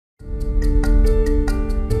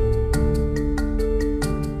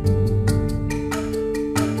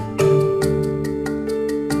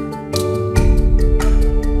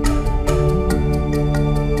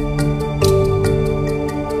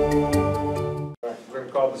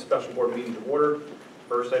call the special board meeting to order.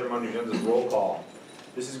 First item on the agenda is roll call.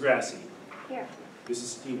 Mrs. Grassi. Here.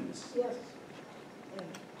 Mrs. Stevens. Yes.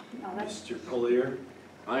 No, that's, Mr. Collier.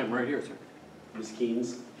 I am right here, sir. Ms.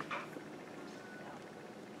 Keynes.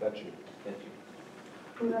 That's you.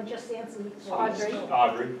 we were just answering. Audrey.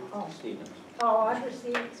 Audrey. Oh, Stevens. Audrey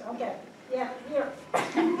Stevens, okay. Yeah, here.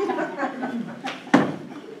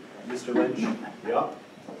 Mr. Lynch. Yeah.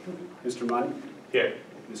 Mr. Munn. Here.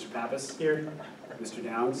 Mr. Pappas. Here. Mr.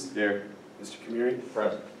 Downs. Here. Mr. Kamiri.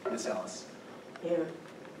 Present. Ms. Ellis. Here.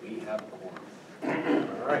 We have a quorum.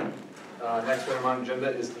 All right. Next item on the agenda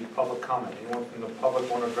is the public comment. Anyone from the public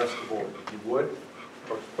want to address the board? If you would,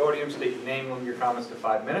 approach the podium, state your name, limit your comments to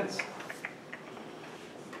 5 minutes.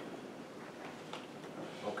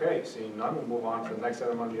 Okay, seeing none, we'll move on to the next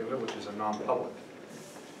item on the agenda, which is a non-public.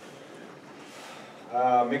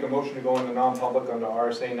 Make a motion to go into non-public under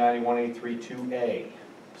RSA 91A32A.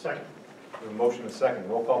 Second. A motion and a second.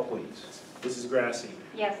 Roll call, please. Mrs. Grassi.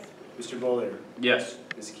 Yes. Mr. Collier. Yes.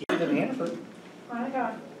 Ms. Keynes. My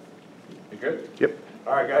God. You good? Yep.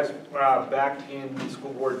 All right, guys, back in the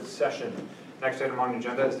school board session. Next item on the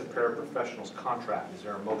agenda is the paraprofessionals contract. Is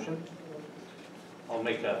there a motion? I'll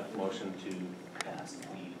make a motion to pass the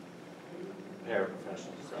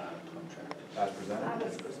paraprofessionals contract. As presented.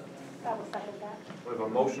 That was second that. We have a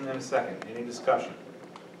motion and a second. Any discussion?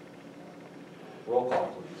 Roll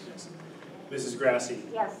call, please. Mrs. Grassi.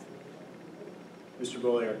 Yes. Mr.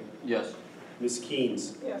 Collier. Yes. Ms.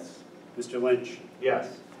 Keynes. Yes. Mr. Lynch.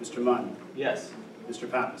 Yes. Mr. Munn. Yes. Mr.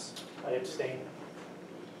 Pappas. I abstain.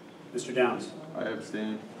 Mr. Downs. I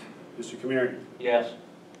abstain. Mr. Kamiri. Yes.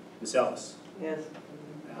 Ms. Ellis. Yes.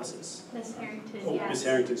 Passes. Miss Harrington, Oh, yes. Ms.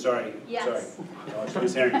 Harrington, sorry. Yes. Sorry. Oh,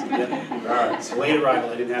 Ms. Harrington, yeah. All right. It's a late arrival,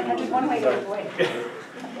 I didn't have That's it. one way to avoid it.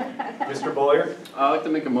 Mr. Bowyer? I'd like to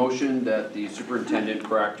make a motion that the superintendent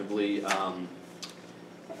proactively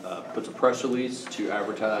puts a press release to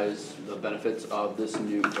advertise the benefits of this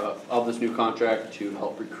new contract to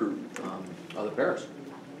help recruit other pairs.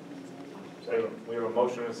 So we have a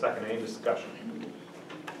motion and a second. Any discussion?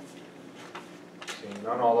 Seeing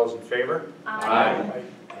none, all those in favor? Aye.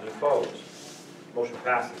 Any opposed? Motion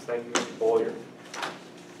passes. Thank you, Mr. Bowyer.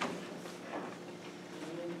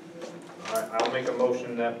 All right, I'll make a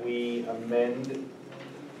motion that we amend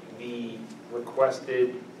the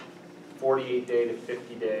requested 48-day to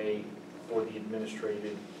 50-day for the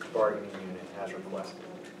administrative bargaining unit as requested.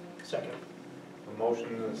 Second. A motion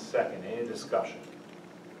and a second. Any discussion?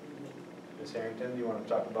 Ms. Harrington, do you want to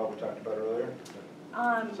talk about what we talked about earlier?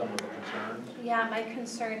 Some of the concerns? Yeah, my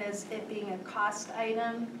concern is it being a cost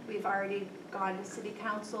item. We've already gone to city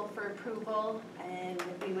council for approval, and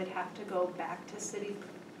we would have to go back to city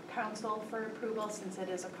council for approval since it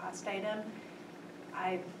is a cost item.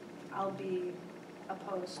 I'll be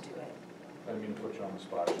opposed to it. I didn't mean to put you on the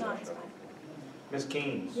spot. No, it's fine. Ms.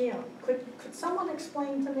 Keynes? Yeah, could someone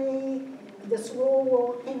explain to me this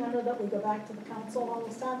rule came under that we go back to the council all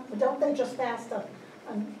this time? But don't they just pass a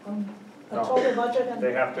No. total budget and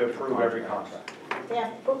They have to approve every contract. they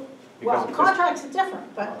have to approve? Because Well, it's- contracts are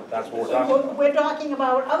different, but That's what we're talking about. we're talking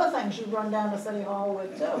about other things you run down to City Hall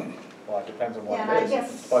with too. Well, it depends on what Yeah, I it is. guess-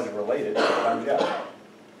 If it's budget related, sometimes yes.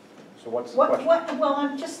 So what's the What, question? well,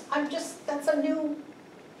 I'm just, that's a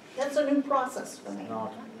new process for me. No,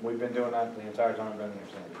 we've been doing that the entire time I've been here,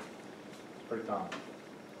 Sandy. It's pretty common.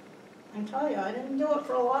 I tell you, I didn't do it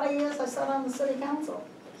for a lot of years, I sat on the city council,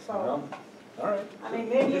 so. No? All right. I mean,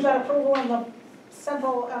 maybe you got approval in the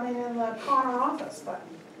in the corner office, but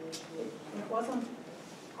it wasn't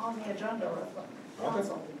on the agenda of the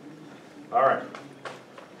council. All right.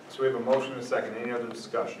 So we have a motion and a second. Any other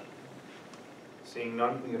discussion? Seeing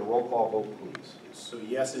none, can we get a roll call vote, please? So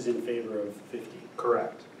yes is in favor of 50.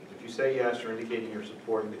 Correct. If you say yes, you're indicating you're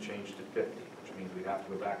supporting the change to 50, which means we'd have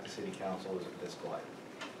to go back to city council as a fiscal item.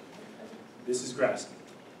 Mrs. Grassi.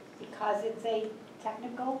 Because it's a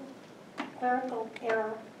technical, clerical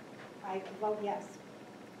error, I vote yes.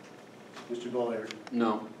 Mr. Collier.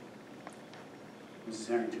 No. Mrs.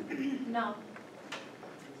 Harrington. No.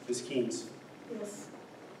 Ms. Keynes. Yes.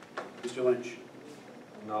 Mr. Lynch.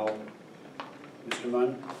 No. Mr.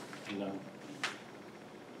 Munn. No.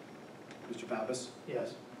 Mr. Pappas.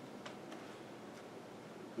 Yes.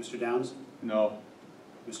 Mr. Downs. No.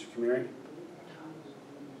 Mr. Kamiri.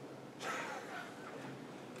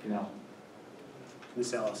 No.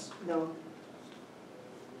 Ms. Ellis. No.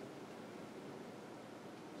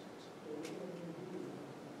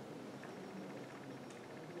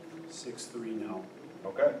 Six, 3, no.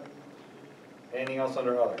 Okay. Anything else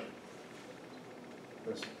under other?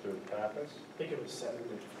 Mr. Pappas? I think it was 7.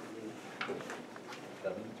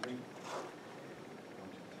 7, 3. 1, 2,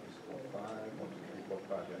 3, 4, 5. 1, 2, 3, What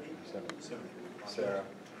project? So, Sarah.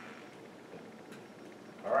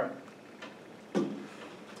 All right.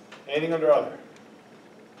 Anything under other?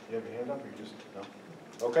 You have your hand up, or you just,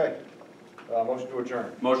 no? Okay. Motion to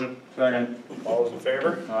adjourn. Motion. Second. All those in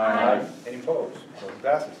favor? Aye. Any opposed? Motion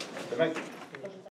passes. Good night.